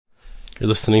You're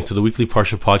listening to the weekly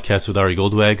Parsha podcast with Ari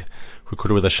Goldwag,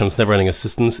 recorded with Hashem's never-ending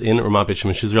assistance in Ramat Beit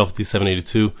Shemesh Israel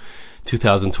 5782,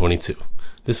 2022.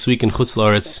 This week in Chutz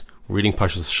La'aretz, we're reading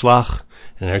Parshas Shlach,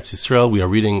 and in Eretz Yisrael we are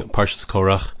reading Parshas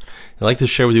Korach. I'd like to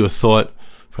share with you a thought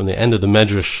from the end of the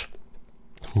Medrash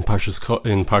in Parshas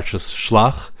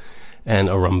Shlach, and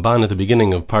a Ramban at the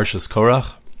beginning of Parshas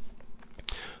Korach.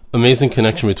 Amazing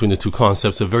connection between the two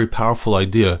concepts, a very powerful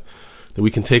idea that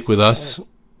we can take with us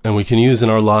and we can use in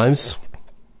our lives.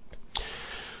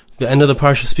 The end of the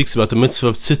parsha speaks about the mitzvah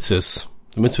of tzitzis.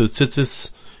 The mitzvah of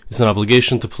tzitzis is an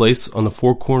obligation to place on the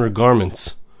four-corner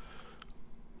garments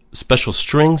special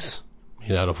strings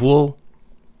made out of wool,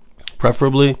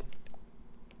 preferably.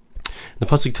 The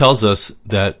pasuk tells us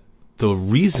that the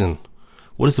reason,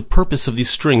 what is the purpose of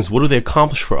these strings? What do they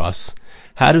accomplish for us?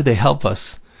 How do they help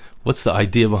us? What's the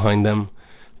idea behind them?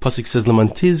 Pasuk says,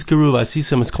 "Lemantiz geru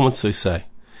v'asisem es komot soisei."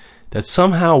 That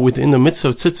somehow within the mitzvah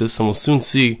of tzitzis, and we'll soon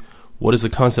see what is the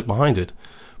concept behind it,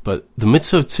 but the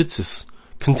mitzvah of tzitzis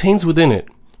contains within it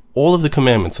all of the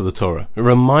commandments of the Torah. It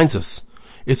reminds us,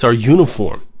 it's our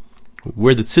uniform. We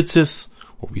wear the tzitzis,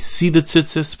 or we see the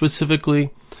tzitzis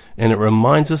specifically, and it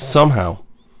reminds us somehow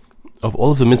of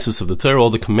all of the mitzvahs of the Torah,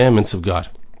 all the commandments of God.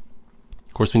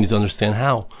 Of course, we need to understand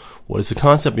how. What is the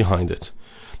concept behind it?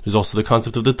 There's also the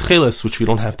concept of the tcheles, which we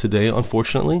don't have today,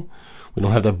 unfortunately. We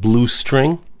don't have that blue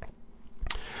string.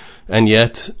 And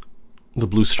yet, the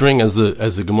blue string, as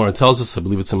the Gemara tells us, I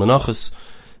believe it's in Menachos,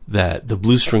 that the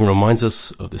blue string reminds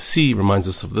us of the sea, reminds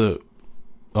us of the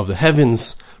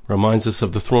heavens, reminds us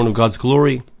of the throne of God's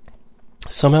glory.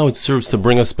 Somehow it serves to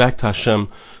bring us back to Hashem,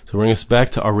 to bring us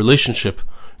back to our relationship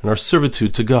and our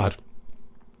servitude to God.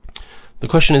 The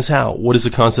question is how? What is the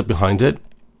concept behind it?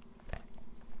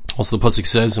 Also the pasuk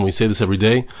says, and we say this every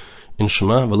day, in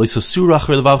Shema,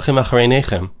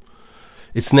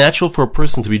 it's natural for a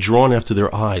person to be drawn after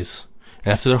their eyes,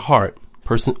 after their heart,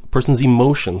 person's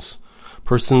emotions,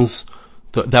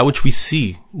 that which we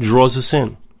see draws us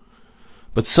in.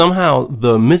 But somehow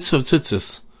the mitzvah of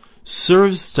tzitzis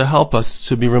serves to help us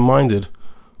to be reminded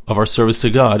of our service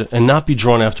to God and not be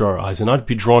drawn after our eyes and not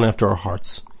be drawn after our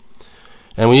hearts.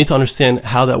 And we need to understand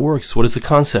how that works. What is the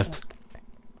concept?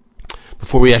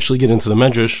 Before we actually get into the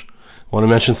Medrash, I want to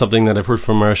mention something that I've heard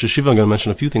from Rosh Hashiva. I'm going to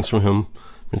mention a few things from him,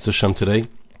 Mitzvah Shem, today.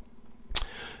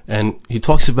 And he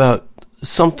talks about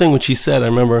something which he said,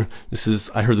 I heard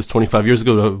this 25 years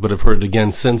ago, but I've heard it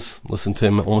again since, listened to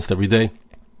him almost every day.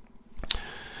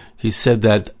 He said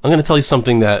that, I'm going to tell you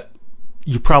something that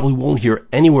you probably won't hear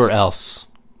anywhere else.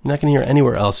 You're not going to hear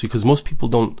anywhere else because most people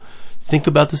don't think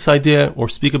about this idea or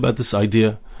speak about this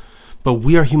idea. But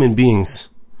we are human beings.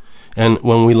 And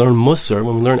when we learn Musar,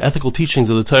 when we learn ethical teachings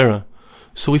of the Torah,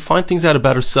 so we find things out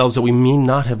about ourselves that we may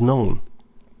not have known.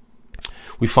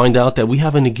 We find out that we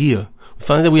have a negiah. We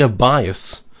find out that we have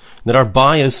bias. That our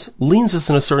bias leans us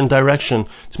in a certain direction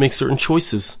to make certain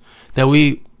choices that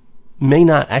we may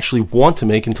not actually want to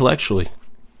make intellectually.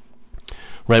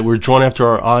 Right? We're drawn after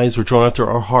our eyes. We're drawn after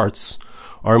our hearts.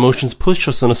 Our emotions push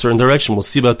us in a certain direction. We'll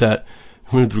see about that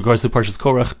with regards to Parshas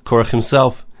Korach. Korach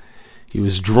himself, he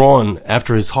was drawn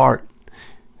after his heart,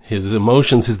 his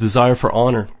emotions, his desire for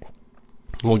honor.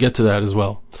 We'll get to that as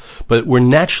well. But we're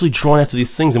naturally drawn after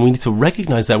these things, and we need to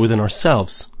recognize that within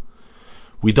ourselves.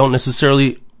 We don't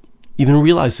necessarily even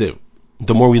realize it.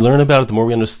 The more we learn about it, the more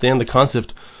we understand the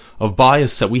concept of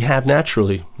bias that we have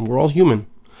naturally. We're all human.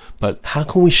 But how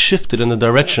can we shift it in the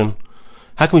direction?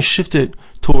 How can we shift it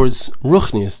towards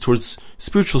ruchnius, towards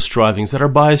spiritual strivings, that our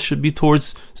bias should be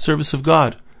towards service of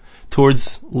God,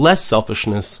 towards less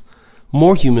selfishness,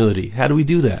 more humility? How do we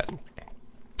do that?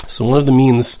 So one of the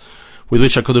means with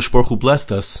which HaKadosh Baruch Hu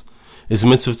blessed us is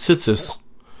mitzvah tzitzis.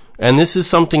 And this is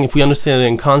something, if we understand it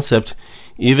in concept,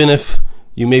 even if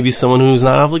you may be someone who is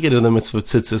not obligated to the mitzvah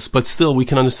tzitzis, but still we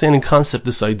can understand in concept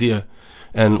this idea,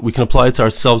 and we can apply it to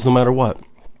ourselves no matter what.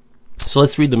 So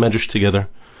let's read the Medrash together,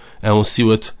 and we'll see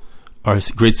what our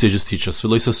great sages teach us. The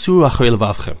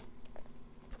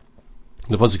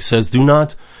pasuk says, do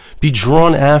not be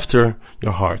drawn after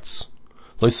your hearts.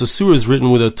 Loisasuru is written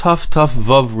with a tough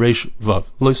vav resh vav.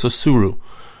 Loisasuru,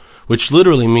 which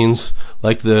literally means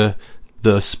like the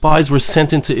spies were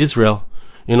sent into Israel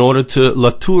in order to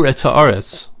latur et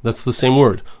haaretz. That's the same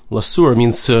word. Lasur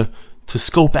means to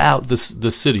scope out the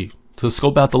city, to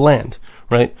scope out the land,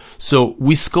 right? So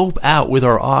we scope out with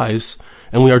our eyes,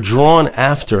 and we are drawn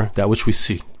after that which we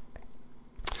see.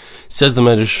 Says the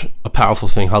Medrash a powerful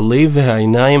thing. Halev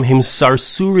v'ha'inayim him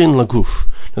sarsurin laguf.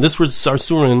 Now this word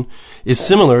sarsurin is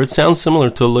similar, it sounds similar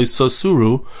to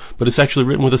loisasuru, but it's actually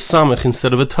written with a samach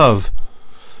instead of a tav.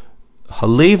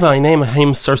 Halev v'ha'inayim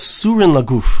him sarsurin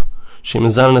laguf. Shem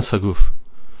ezanas haguf.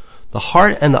 The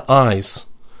heart and the eyes,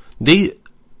 they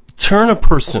turn a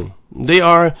person. They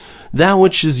are that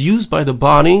which is used by the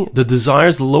body, the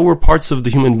desires, the lower parts of the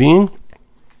human being,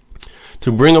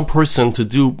 to bring a person to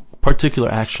do particular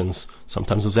actions.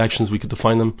 Sometimes those actions, we could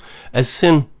define them as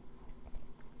sin.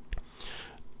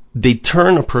 They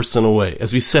turn a person away.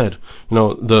 As we said,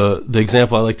 the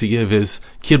example I like to give is,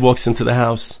 kid walks into the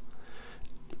house.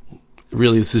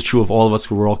 Really, this is true of all of us,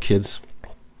 we're all kids.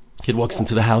 Kid walks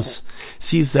into the house,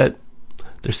 sees that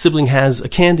their sibling has a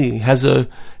candy, has an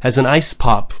ice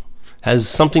pop, has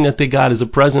something that they got as a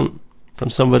present from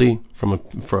somebody,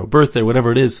 for a birthday,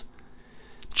 whatever it is.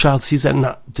 The child sees that,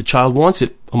 and the child wants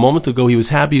it. A moment ago, he was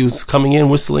happy, he was coming in,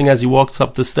 whistling as he walks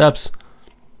up the steps.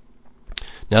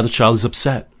 Now the child is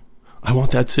upset. I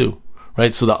want that too,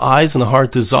 right? So the eyes and the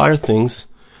heart desire things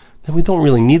that we don't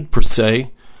really need per se.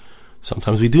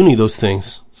 Sometimes we do need those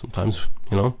things. Sometimes,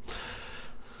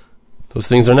 those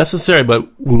things are necessary, but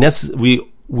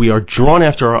we are drawn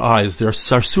after our eyes. They are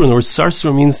sarsur. The word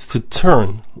sarsur means to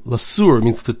turn. Lasur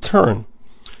means to turn.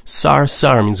 Sar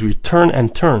means we turn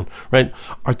and turn, right?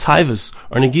 Our taivas,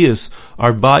 our negias,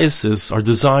 our biases, our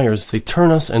desires, they turn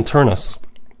us and turn us.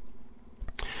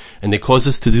 And they cause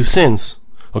us to do sins.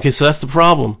 Okay, so that's the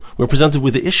problem. We're presented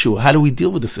with the issue. How do we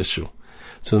deal with this issue?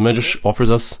 So the Medrash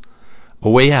offers us a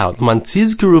way out. The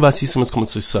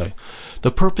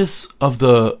purpose of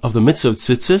the mitzvah of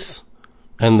tzitzis,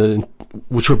 and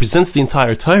which represents the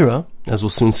entire Torah, as we'll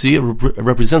soon see, it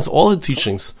represents all the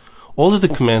teachings, all of the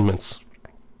commandments,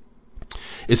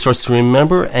 is for us to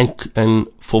remember and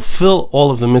fulfill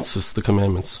all of the mitzvahs, the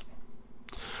commandments.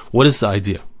 What is the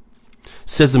idea?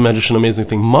 Says the Medrash, an amazing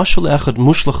thing.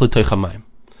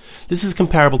 This is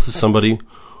comparable to somebody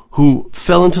who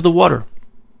fell into the water.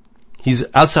 He's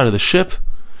outside of the ship.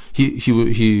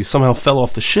 He somehow fell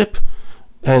off the ship,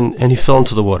 and he fell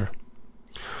into the water.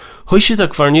 So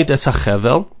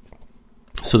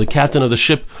the captain of the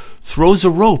ship throws a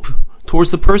rope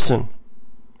towards the person.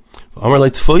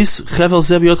 The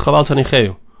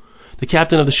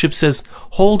captain of the ship says,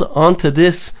 hold on to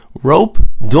this rope,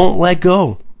 don't let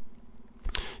go.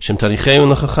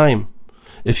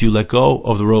 If you let go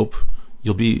of the rope,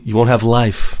 you won't have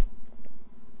life.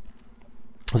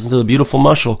 Listen to the beautiful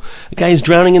mashal. The guy is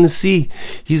drowning in the sea.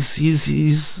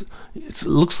 It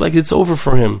looks like it's over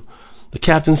for him. The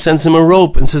captain sends him a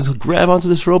rope and says, grab onto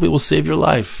this rope, it will save your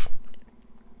life.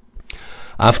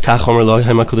 Hashem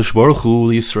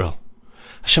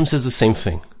says the same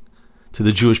thing to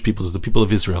the Jewish people, to the people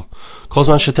of Israel.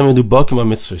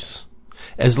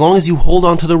 As long as you hold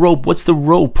on to the rope, what's the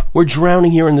rope? We're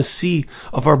drowning here in the sea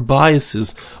of our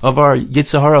biases, of our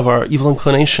Yetzer Hara, of our evil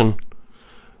inclination.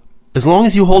 As long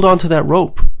as you hold on to that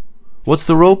rope, what's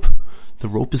the rope? The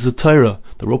rope is the Torah.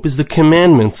 The rope is the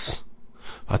commandments.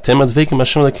 The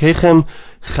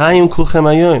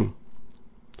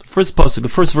first pasuk, the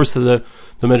first verse that the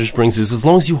Medrash brings is, as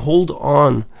long as you hold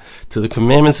on to the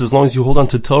commandments, as long as you hold on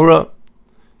to Torah,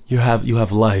 you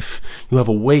have life. You have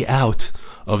a way out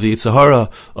of the Yetzer Hara,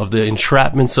 of the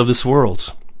entrapments of this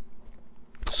world.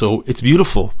 So it's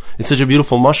beautiful. It's such a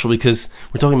beautiful mashal because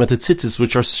we're talking about the tzitzis,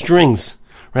 which are strings,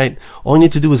 right? All you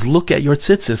need to do is look at your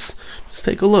tzitzis. Just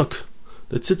take a look.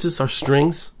 The tzitzis are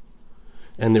strings,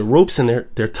 and they're ropes, and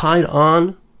they're tied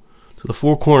on to the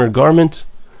four-cornered garment,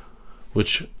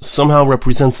 which somehow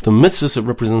represents the mitzvahs, it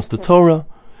represents the Torah.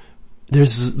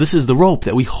 This is the rope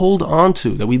that we hold on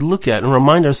to, that we look at and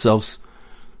remind ourselves.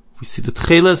 We see the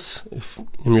tcheles. If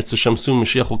in Yirtzeh Hashem soon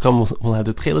Mashiach will come, we'll have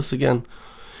the tcheles again.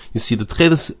 You see the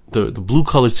tcheles, the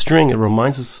blue-colored string. It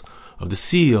reminds us of the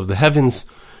sea, of the heavens.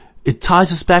 It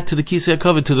ties us back to the Kisei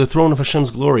HaKavod, to the throne of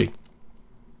Hashem's glory.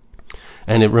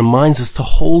 And it reminds us to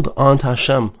hold on to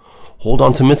Hashem, hold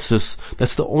on to mitzvahs.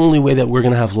 That's the only way that we're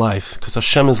going to have life, because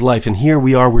Hashem is life. And here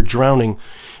we're drowning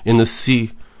in the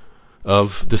sea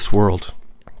of this world.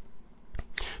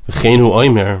 V'cheinu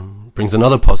Omer brings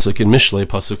another pasuk in Mishlei,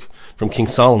 pasuk from King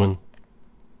Solomon.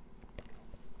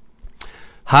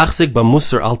 Hachzik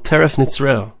b'musar al teref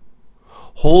nitzreh.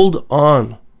 Hold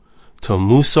on to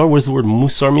musar. What does the word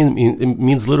musar mean? It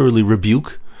means literally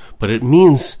rebuke, but it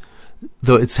means,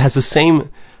 though it has the same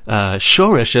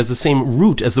shoresh, has the same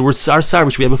root as the word sarsar,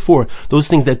 which we had before. Those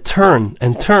things that turn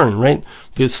and turn, right?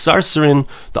 The sarsarin,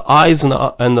 the eyes and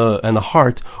the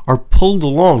heart are pulled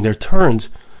along. They're turned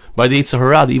by the Yetzer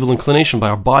Hara, the evil inclination, by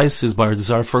our biases, by our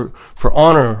desire for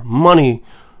honor, money,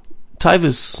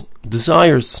 taivas,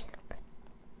 desires.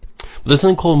 But there's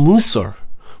something called musar.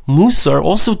 Musar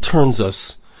also turns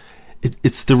us.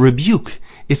 It's the rebuke.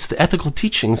 It's the ethical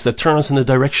teachings that turn us in the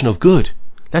direction of good.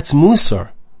 That's musar.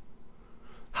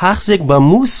 Hachzik ba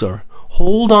musar.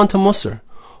 Hold on to musar.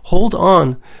 Hold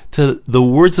on to the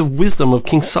words of wisdom of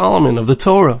King Solomon, of the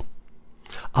Torah.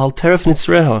 Al teref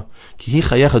nitzreha, ki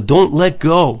hi chayecha. Don't let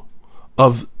go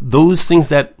of those things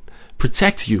that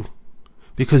protect you,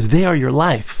 because they are your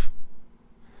life.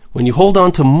 When you hold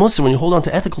on to Mussar, when you hold on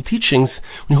to ethical teachings,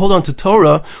 when you hold on to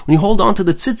Torah, when you hold on to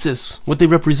the tzitzis, what they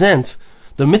represent,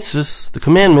 the mitzvahs, the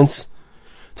commandments,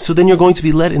 so then you're going to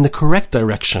be led in the correct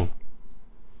direction.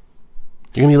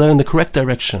 You're going to be led in the correct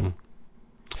direction.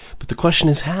 But the question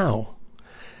is how?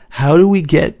 How do we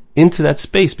get into that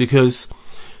space? Because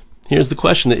here's the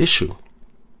question, the issue.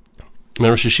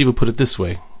 Rosh Hashiva put it this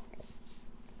way.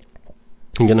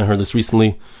 Again, I heard this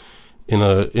recently in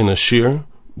a shir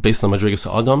based on Madrigas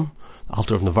Adam, the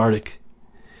Alter of Navardik.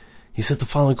 He says the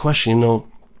following question, and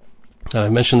I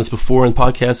mentioned this before in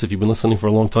podcasts. If you've been listening for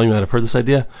a long time, you might have heard this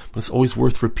idea, but it's always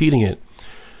worth repeating it.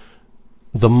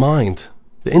 The mind,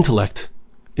 the intellect,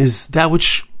 is that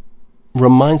which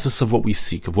reminds us of what we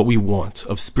seek, of what we want,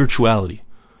 of spirituality,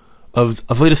 of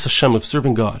Avodas Hashem, of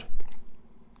serving God.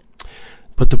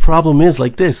 But the problem is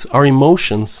like this: our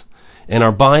emotions and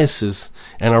our biases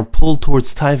and our pull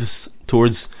towards taivas,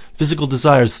 towards physical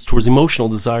desires, towards emotional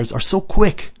desires, are so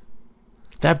quick.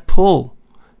 That pull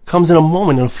comes in a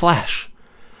moment, in a flash.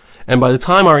 And by the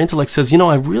time our intellect says,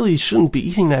 I really shouldn't be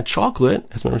eating that chocolate,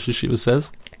 as Rosh Hashiva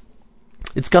says,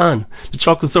 it's gone. The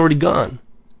chocolate's already gone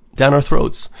down our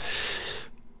throats.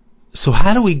 So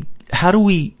how do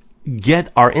we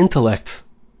get our intellect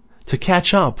to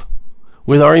catch up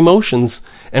with our emotions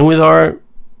and with our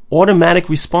automatic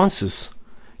responses?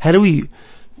 How do we,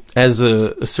 as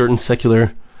a certain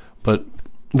secular but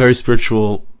very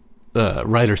spiritual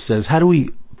writer says, how do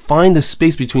we find the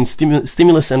space between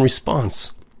stimulus and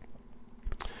response?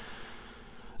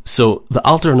 So the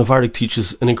Alter Navardik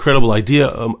teaches an incredible idea,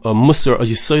 a Mussar, a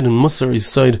Yesod and Mussar, a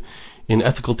Yesod in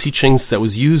ethical teachings that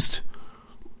was used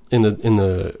in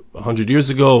the 100 years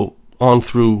ago on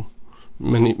through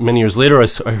many years later.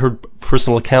 I heard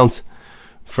personal account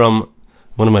from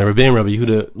one of my Rebbeim, Rabbi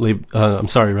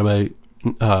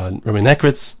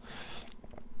Nekritz.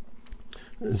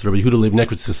 It's Rabbi Yehuda Leib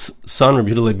Nekritz's son. Rabbi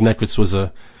Yehuda Leib Nekritz was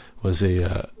a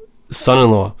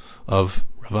son-in-law of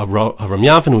Avram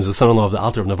Yavin, who was the son-in-law of the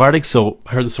Alter of Navardik. So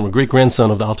I heard this from a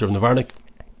great-grandson of the Alter of Navardik,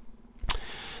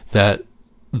 that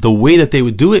the way that they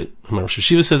would do it, Rosh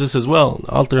Hashiva says this as well,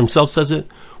 the Alter himself says it,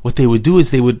 what they would do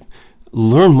is they would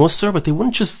learn Mussar, but they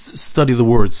wouldn't just study the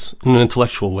words in an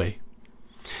intellectual way.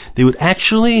 They would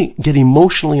actually get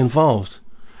emotionally involved.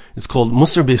 It's called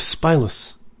Mussar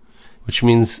B'Espilus, which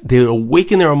means they would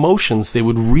awaken their emotions. They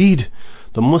would read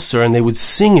the Mussar and they would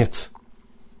sing it.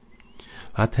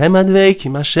 And they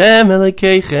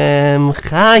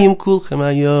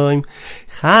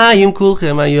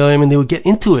would get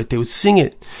into it. They would sing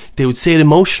it. They would say it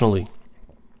emotionally.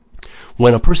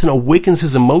 When a person awakens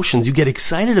his emotions, you get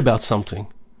excited about something.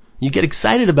 You get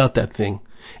excited about that thing.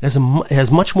 It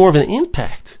has much more of an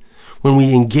impact when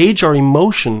we engage our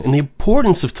emotion in the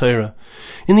importance of Torah,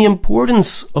 in the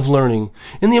importance of learning,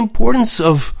 in the importance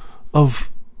of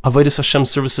Avodas Hashem,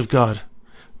 service of God,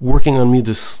 working on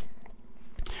Midas.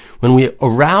 When we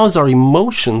arouse our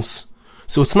emotions,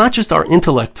 so it's not just our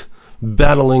intellect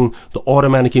battling the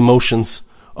automatic emotions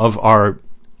of our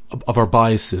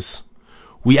biases.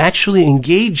 We actually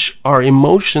engage our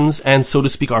emotions and, so to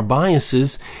speak, our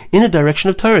biases in the direction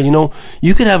of Torah.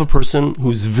 You could have a person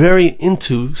who's very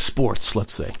into sports,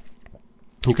 let's say.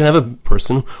 You can have a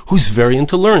person who's very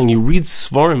into learning. You read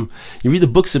Svarim. You read the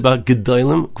books about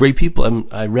Gedolim, great people.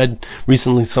 I read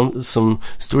recently some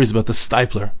stories about the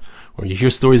Stipler, or you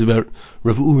hear stories about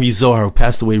Rav Uri Zohar, who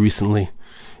passed away recently.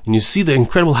 And you see the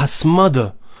incredible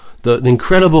hasmada, the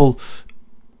incredible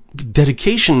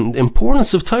dedication, the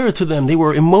importance of Torah to them. They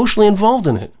were emotionally involved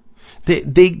in it.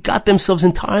 They got themselves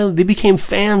entirely, they became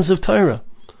fans of Torah.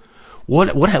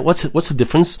 What's the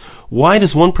difference? Why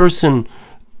does one person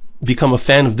become a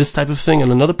fan of this type of thing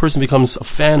and another person becomes a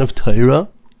fan of Torah?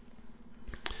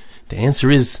 The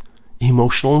answer is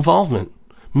emotional involvement.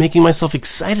 Making myself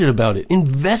excited about it.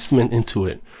 Investment into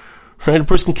it. Right? A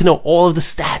person can know all of the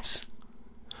stats.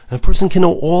 And a person can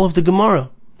know all of the Gemara.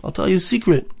 I'll tell you a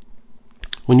secret.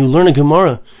 When you learn a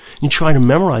Gemara, you try to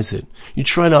memorize it. You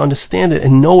try to understand it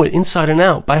and know it inside and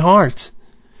out, by heart.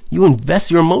 You invest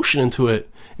your emotion into it.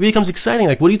 It becomes exciting.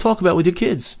 Like, what do you talk about with your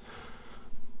kids?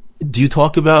 Do you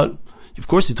talk about, of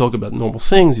course you talk about normal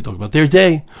things, you talk about their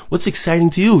day. What's exciting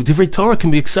to you? Divrei Torah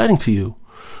can be exciting to you.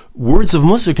 Words of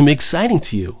Mussar can be exciting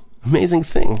to you. Amazing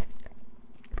thing.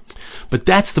 But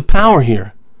that's the power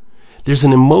here. There's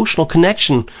an emotional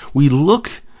connection. We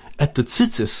look at the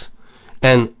tzitzis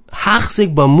and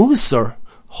Hachzik ba Mussar,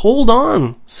 hold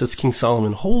on, says King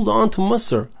Solomon, hold on to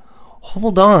Mussar.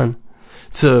 Hold on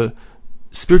to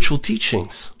spiritual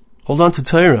teachings. Hold on to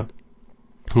Torah.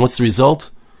 And what's the result?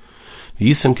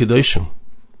 V'yisem kedoshim.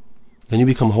 Then you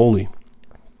become holy.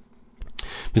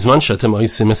 When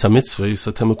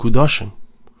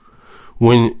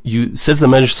you, says the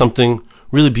Medrash, something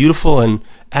really beautiful, and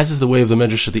as is the way of the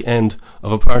Medrash at the end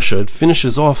of a parsha, it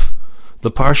finishes off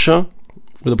the parsha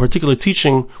with a particular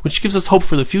teaching which gives us hope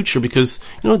for the future, because,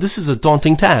 this is a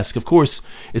daunting task. Of course,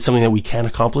 it's something that we can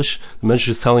accomplish. The Medrash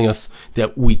is telling us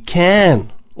that we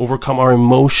can overcome our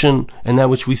emotion and that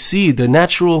which we see, the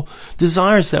natural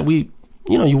desires that we,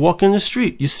 you walk in the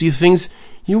street, you see things,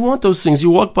 you want those things. You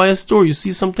walk by a store, you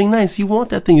see something nice, you want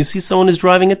that thing. You see someone is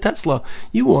driving a Tesla,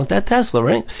 you want that Tesla,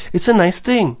 right? It's a nice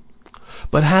thing.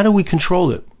 But how do we control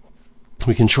it?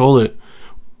 We control it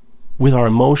with our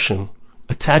emotion,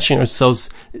 attaching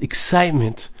ourselves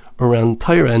excitement around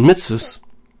Torah and mitzvahs.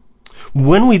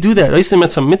 When we do that,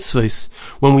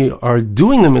 when we are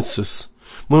doing the mitzvahs,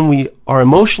 when we are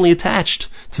emotionally attached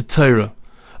to Torah,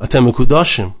 atem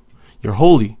mekudashim, you're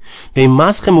holy. It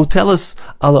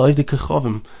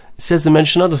says to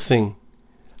mention another thing.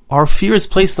 Our fear is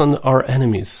placed on our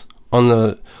enemies, on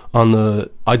the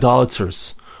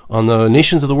idolaters, on the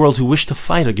nations of the world who wish to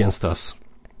fight against us.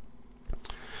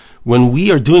 When we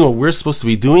are doing what we're supposed to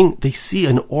be doing, they see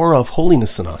an aura of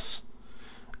holiness in us.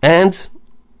 And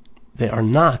they are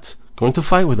not going to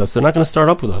fight with us. They're not going to start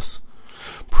up with us.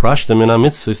 Says the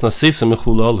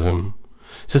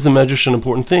Medrash an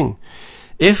important thing.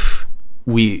 If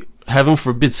we, heaven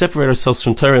forbid, separate ourselves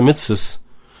from Torah and mitzvahs,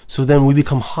 so then we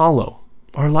become hollow.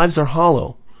 Our lives are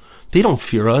hollow. They don't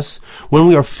fear us. When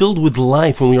we are filled with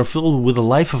life, when we are filled with the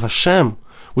life of Hashem,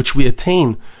 which we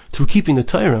attain through keeping the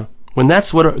Torah, when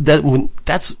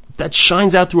that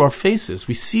shines out through our faces,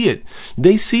 we see it.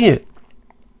 They see it.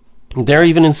 They're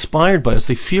even inspired by us.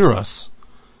 They fear us.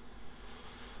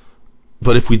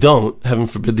 But if we don't, heaven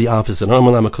forbid, the opposite.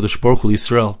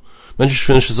 Medrash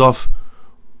finishes off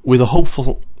with a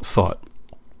hopeful thought.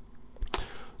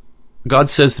 God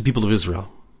says to the people of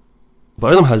Israel,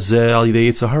 in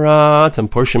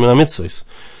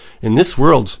this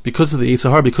world, because of the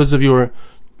Yetzer Hara, because of your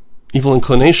evil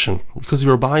inclination, because of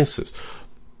your biases,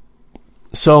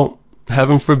 so,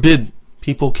 heaven forbid,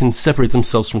 people can separate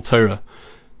themselves from Torah,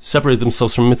 separate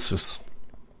themselves from mitzvahs.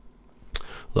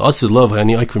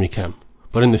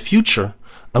 But in the future,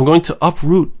 I'm going to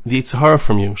uproot the Yetzer Hara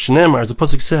from you. Shneimar, as the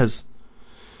pasuk says,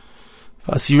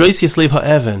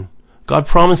 God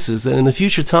promises that in the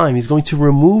future time, He's going to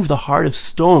remove the heart of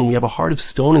stone. We have a heart of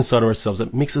stone inside of ourselves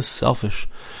that makes us selfish,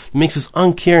 that makes us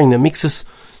uncaring, that makes us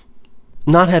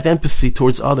not have empathy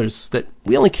towards others, that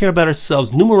we only care about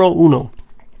ourselves. Numero uno.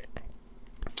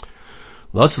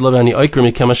 Hashem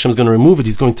is going to remove it.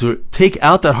 He's going to take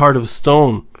out that heart of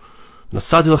stone. He's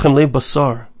going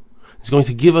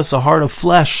to give us a heart of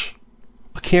flesh,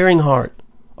 a caring heart,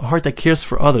 a heart that cares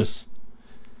for others.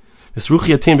 And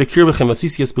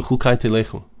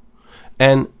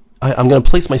I'm going to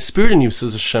place my spirit in you,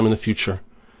 says Hashem, in the future,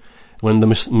 when the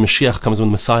Mashiach comes, when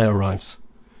the Messiah arrives.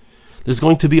 There's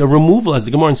going to be a removal, as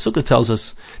the Gemara in Sukkah tells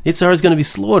us. The Yetzer Hara is going to be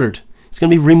slaughtered. It's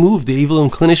going to be removed. The evil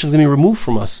inclination is going to be removed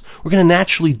from us. We're going to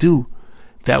naturally do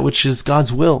that which is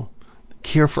God's will.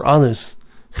 Care for others.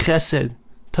 Chesed,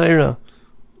 Torah,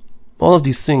 all of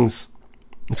these things.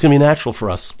 It's going to be natural for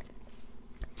us.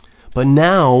 But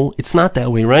now, it's not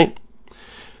that way, right?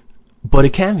 But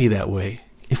it can be that way.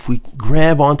 If we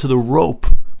grab onto the rope,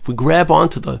 if we grab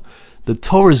onto the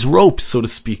Torah's rope, so to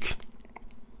speak.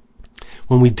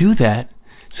 When we do that,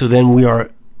 so then we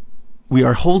are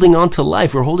holding on to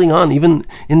life. We're holding on, even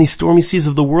in these stormy seas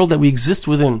of the world that we exist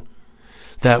within,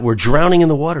 that we're drowning in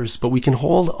the waters, but we can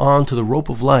hold on to the rope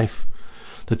of life.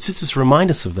 The tzitzis remind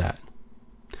us of that.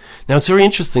 Now it's very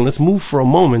interesting. Let's move for a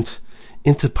moment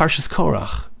into Parshas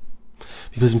Korach.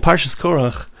 Because in Parshas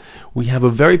Korach, we have a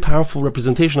very powerful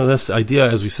representation of this idea,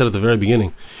 as we said at the very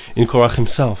beginning, in Korach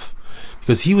himself.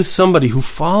 Because he was somebody who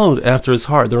followed after his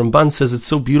heart. The Ramban says it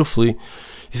so beautifully.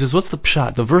 He says, what's the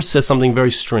pshat? The verse says something very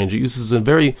strange. It uses a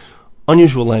very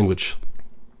unusual language.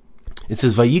 It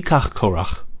says, Vayikach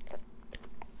Korach.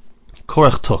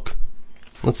 Korach took.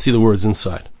 Let's see the words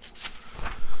inside.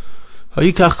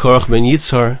 Vayikach Korach ben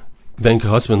Yitzhar ben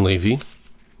Kahas ben Levi.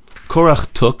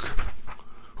 Korach took.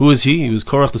 Who is he? He was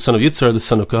Korach, the son of Yitzhar, the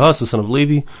son of Kahas, the son of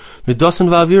Levi. V'dasan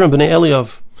v'aviram b'nei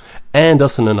Eliav. And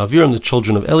Dasan and Aviram, the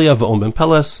children of Eliav, v'om ben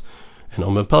Peles. And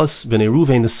Om ben Peles b'nei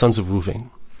Ruvain, the sons of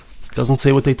Ruvain. Doesn't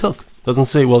say what they took. Doesn't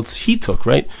say, well, he took,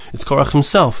 right? It's Korach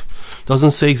himself.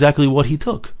 Doesn't say exactly what he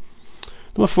took.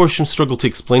 The Meforshim struggle to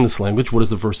explain this language. What does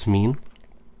the verse mean?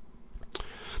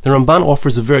 The Ramban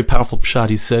offers a very powerful pshat.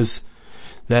 He says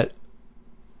that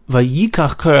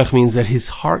Vayikach Korach means that his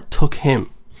heart took him.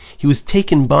 He was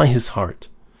taken by his heart.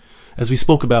 As we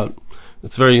spoke about,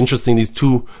 it's very interesting, these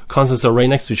two concepts are right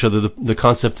next to each other, the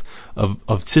concept of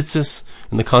tzitzis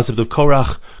and the concept of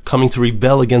Korach coming to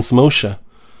rebel against Moshe.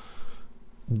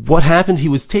 What happened? He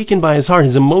was taken by his heart.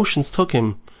 His emotions took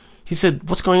him. He said,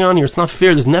 what's going on here? It's not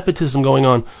fair. There's nepotism going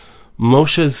on.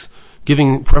 Moshe's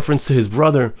giving preference to his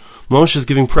brother. Moshe's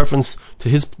giving preference to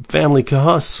his family,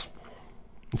 Kahas.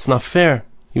 It's not fair.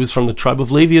 He was from the tribe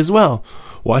of Levi as well.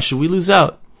 Why should we lose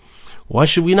out? Why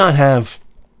should we not have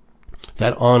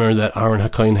that honor that Aaron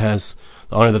HaKohen has,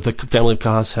 the honor that the family of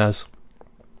Kahas has?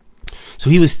 So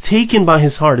he was taken by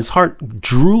his heart. His heart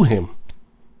drew him.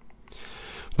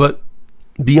 But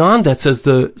beyond that, says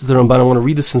the Ramban, I want to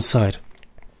read this inside.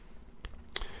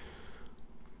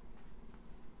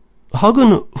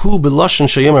 Hagun hu belashon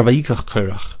sheyemar vayikach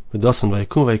Korach v'dasan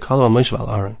vayikum vayikalu Moshe v'al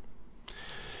Aaron.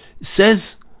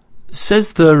 Says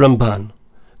the Ramban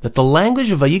that the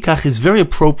language of vayikach is very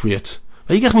appropriate.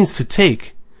 Vayikach means to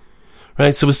take,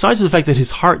 right? So besides the fact that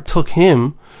his heart took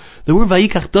him, the word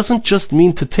vayikach doesn't just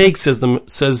mean to take, says the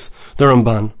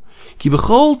Ramban. Ki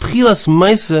b'chol tchilas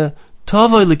ma'aseh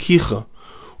tavoi lekicha.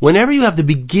 Whenever you have the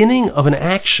beginning of an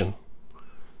action,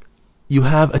 you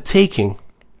have a taking.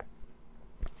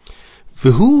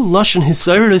 V'hu lashon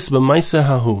hisayrus b'ma'aseh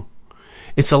hahu.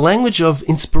 It's a language of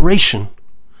inspiration.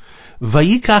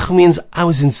 Vayikach means I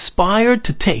was inspired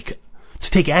to take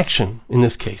action in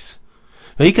this case.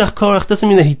 Vayikach Korach doesn't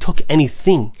mean that he took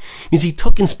anything. It means he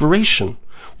took inspiration.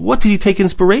 What did he take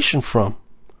inspiration from?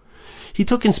 He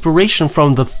took inspiration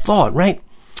from the thought, right?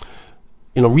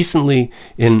 Recently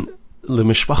in the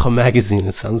Mishpacha magazine,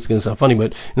 it's going to sound funny,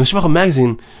 but in the Mishpacha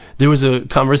magazine, there was a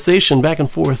conversation back and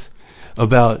forth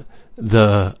about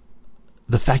the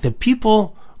fact that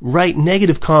people write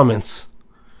negative comments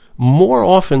more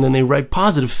often than they write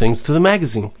positive things to the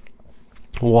magazine.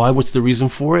 Why? What's the reason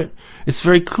for it? It's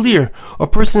very clear. A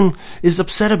person is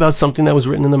upset about something that was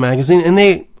written in the magazine and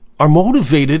they are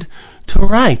motivated to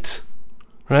write,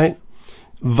 right?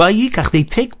 Vayikach, they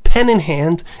take pen in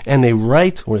hand and they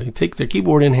write, or they take their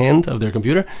keyboard in hand of their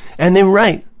computer and they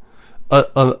write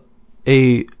a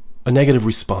negative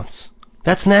response.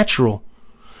 That's natural.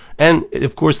 And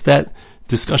of course that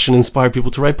discussion inspired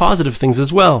people to write positive things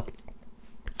as well.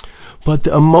 But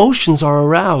the emotions are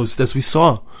aroused, as we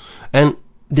saw, and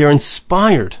they're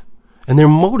inspired, and they're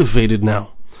motivated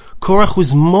now. Korach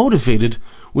was motivated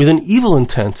with an evil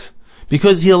intent,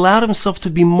 because he allowed himself to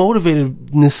be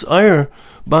motivated, nisayr,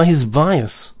 by his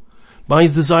bias, by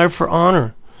his desire for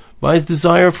honor, by his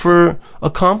desire for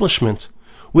accomplishment,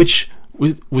 which,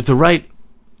 with the right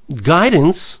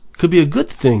guidance, could be a good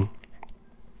thing.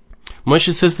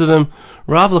 Moshe says to them,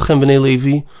 Rav lechem b'nei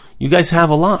Levi, you guys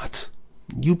have a lot.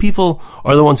 You people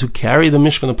are the ones who carry the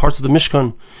Mishkan, the parts of the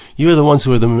Mishkan. You are the ones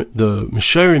who are the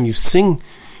Misharim. You sing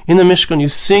in the Mishkan, you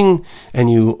sing,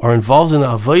 and you are involved in the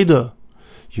Avodah.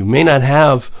 You may not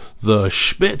have the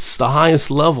Shpitz, the highest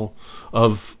level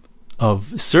of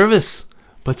service,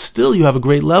 but still you have a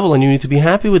great level, and you need to be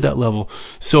happy with that level.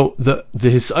 So the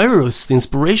Hisayrus, the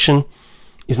inspiration,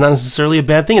 is not necessarily a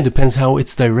bad thing. It depends how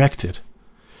it's directed.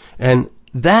 And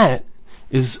that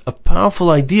is a powerful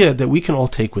idea that we can all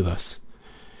take with us.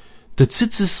 The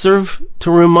tzitzis serve to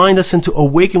remind us and to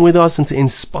awaken with us and to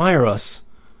inspire us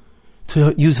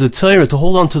to use the Torah, to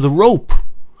hold on to the rope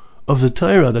of the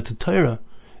Torah, that the Torah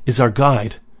is our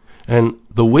guide. And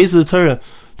the ways of the Torah,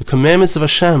 the commandments of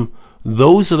Hashem,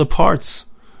 those are the parts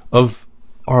of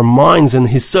our minds and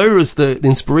Hisayrus, the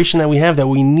inspiration that we have, that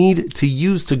we need to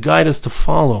use to guide us to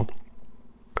follow.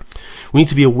 We need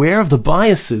to be aware of the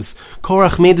biases.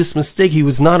 Korach made this mistake. He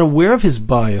was not aware of his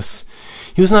bias.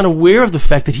 He was not aware of the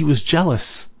fact that he was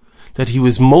jealous, that he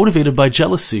was motivated by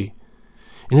jealousy.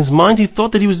 In his mind, he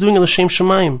thought that he was doing it l'shem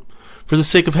shamayim, for the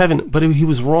sake of heaven, but he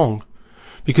was wrong.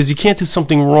 Because you can't do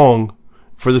something wrong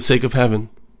for the sake of heaven.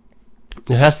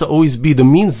 It has to always be, the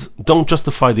means don't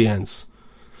justify the ends.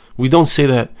 We don't say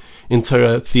that in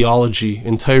Torah theology,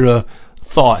 in Torah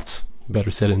thought,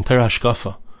 better said, in Torah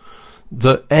hashkafa.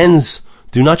 The ends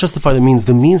do not justify the means.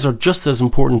 The means are just as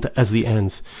important as the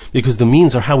ends, because the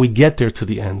means are how we get there to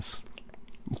the ends.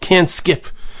 You can't skip.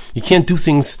 You can't do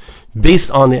things based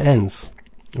on the ends.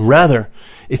 Rather,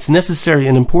 it's necessary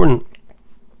and important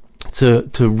to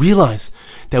realize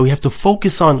that we have to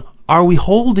focus on, are we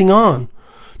holding on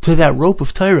to that rope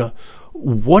of Torah?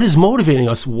 What is motivating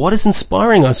us? What is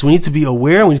inspiring us? We need to be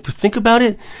aware, we need to think about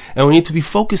it, and we need to be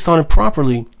focused on it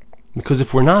properly. Because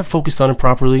if we're not focused on it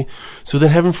properly, so then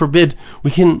heaven forbid,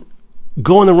 we can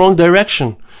go in the wrong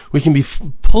direction. We can be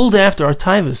pulled after our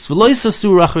taivas.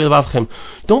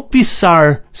 Don't be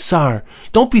sar.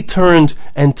 Don't be turned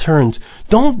and turned.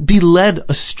 Don't be led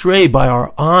astray by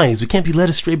our eyes. We can't be led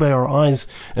astray by our eyes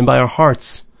and by our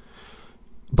hearts,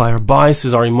 by our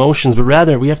biases, our emotions, but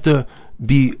rather we have to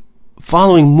be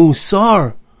following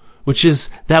musar, which is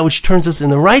that which turns us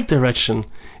in the right direction,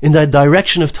 in that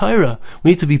direction of Torah.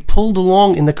 We need to be pulled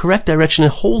along in the correct direction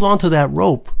and hold on to that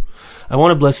rope. I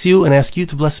want to bless you and ask you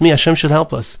to bless me. Hashem should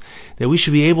help us, that we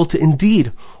should be able to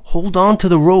indeed hold on to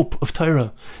the rope of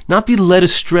Torah, not be led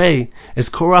astray as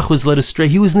Korach was led astray.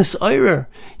 He was nisayrer.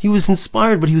 He was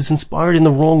inspired, but he was inspired in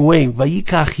the wrong way.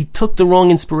 Vayikach, he took the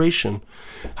wrong inspiration.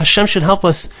 Hashem should help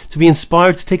us to be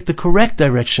inspired to take the correct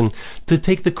direction, to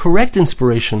take the correct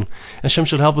inspiration. Hashem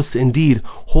should help us to indeed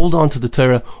hold on to the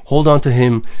Torah, hold on to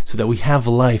Him, so that we have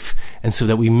a life, and so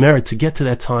that we merit to get to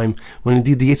that time when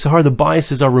indeed the Yetzer Hara, the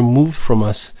biases are removed from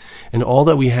us, and all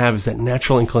that we have is that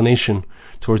natural inclination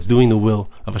towards doing the will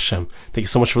of Hashem. Thank you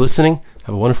so much for listening.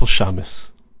 Have a wonderful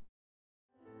Shabbos.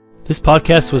 This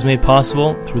podcast was made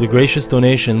possible through the gracious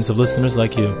donations of listeners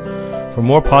like you. For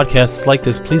more podcasts like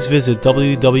this, please visit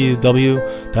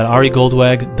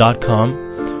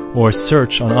www.arigoldwag.com or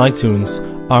search on iTunes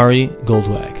Ari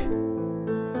Goldwag.